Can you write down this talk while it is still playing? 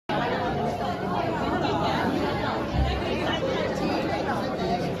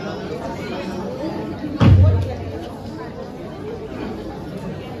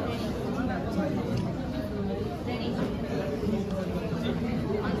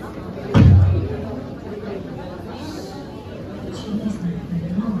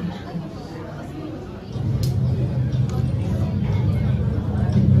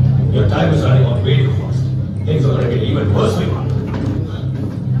Time is running out way too fast. Things are going to get even worse for you.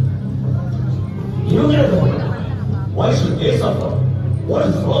 You get it over. Why should they suffer? What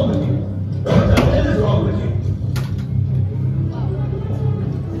is wrong with you? What the hell is wrong with you?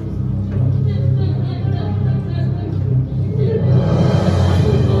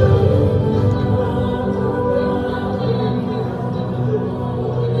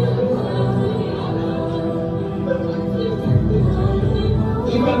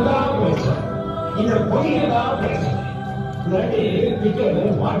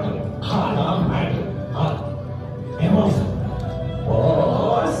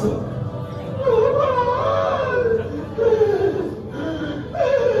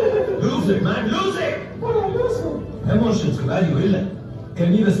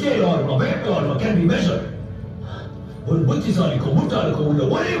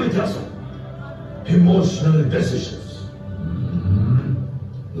 Emotional decisions.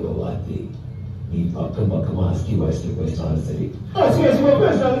 Vaati, you come ask you what's the best answer. Ask me what's the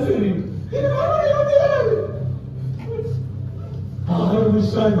best answer.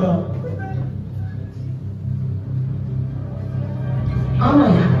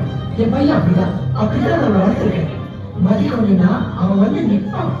 ஆமாயா என் பையன் அப்படிதான் நம்ம வளர்த்துருக்கேன். மதிக்கொண்டா அவன் வந்து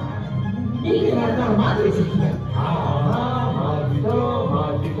நிற்பான். நீங்க அவன் மாத்தி வச்சிருக்கீங்க.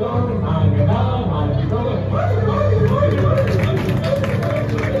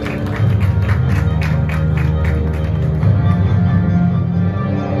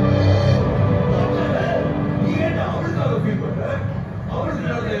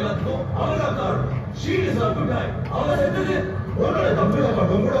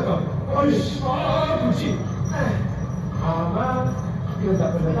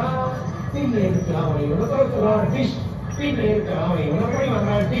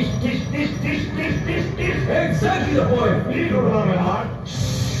 Exactly the point. You don't have my heart.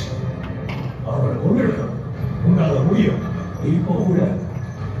 Our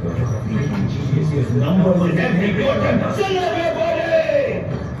number one every quarter.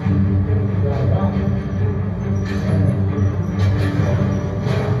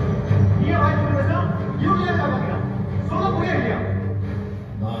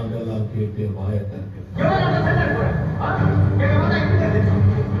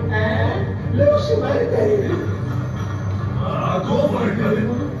 Go for it, brother.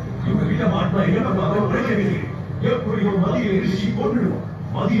 You can read a mark by him and break everything. Every money is she put it.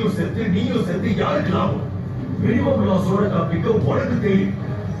 Money you said, you said, yard club. Minimum loss order to pick up what is the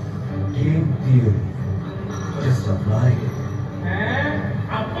game theory. Just apply it.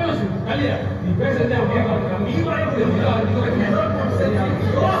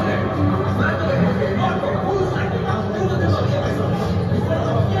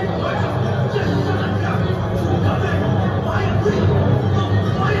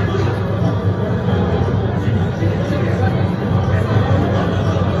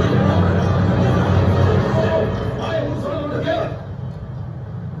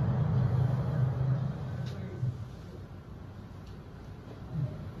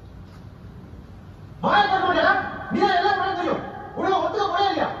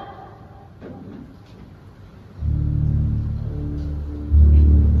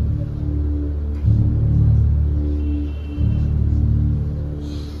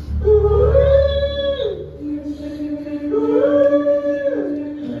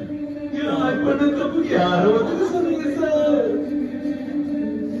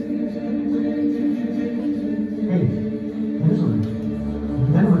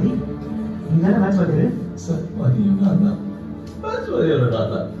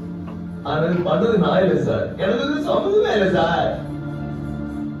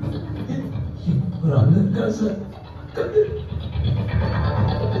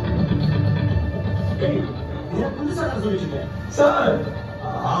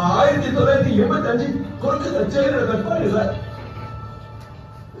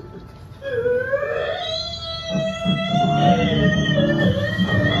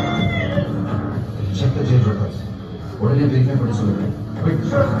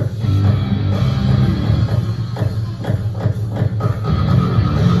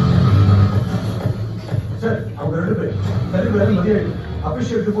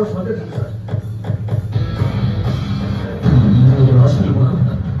 Appreciate reports from the sir.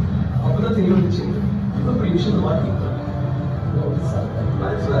 Apna thing you chhi. तो permission तो बात नहीं कर।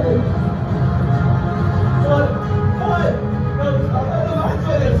 That's right. Sir, boy, that's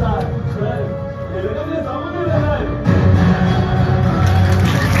right, sir. Right. ये लोग अपने सामने रहा है.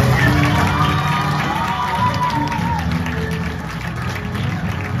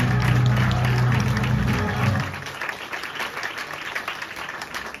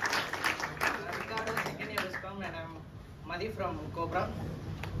 from Cobra.